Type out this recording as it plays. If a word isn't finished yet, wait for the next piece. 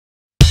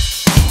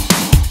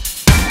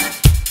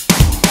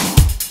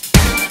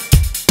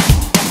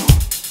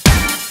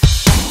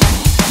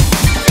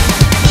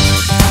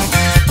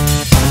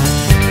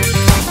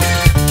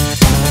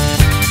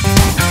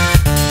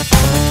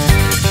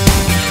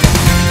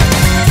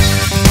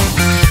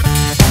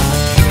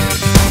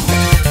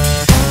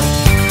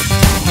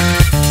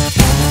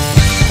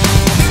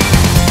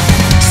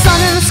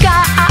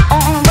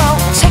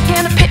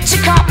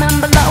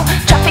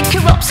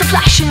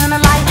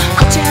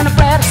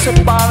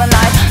the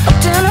night.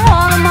 Looked in a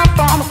hole in my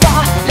from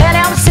afar. Let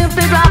out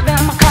simply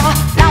driving my car.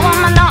 Now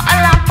I'm not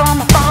alive from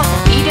afar.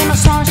 Eating the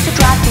songs to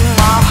drive through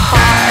my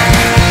heart.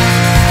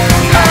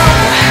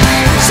 Oh,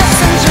 sex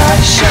and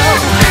drugs show.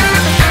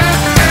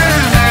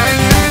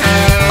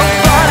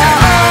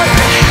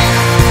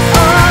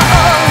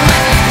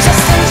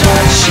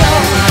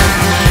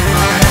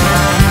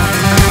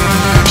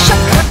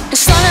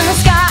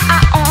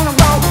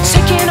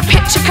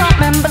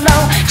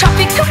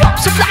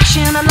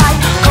 Flashing a light,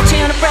 caught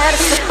in a bread, a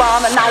slip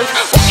on a knife,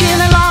 walking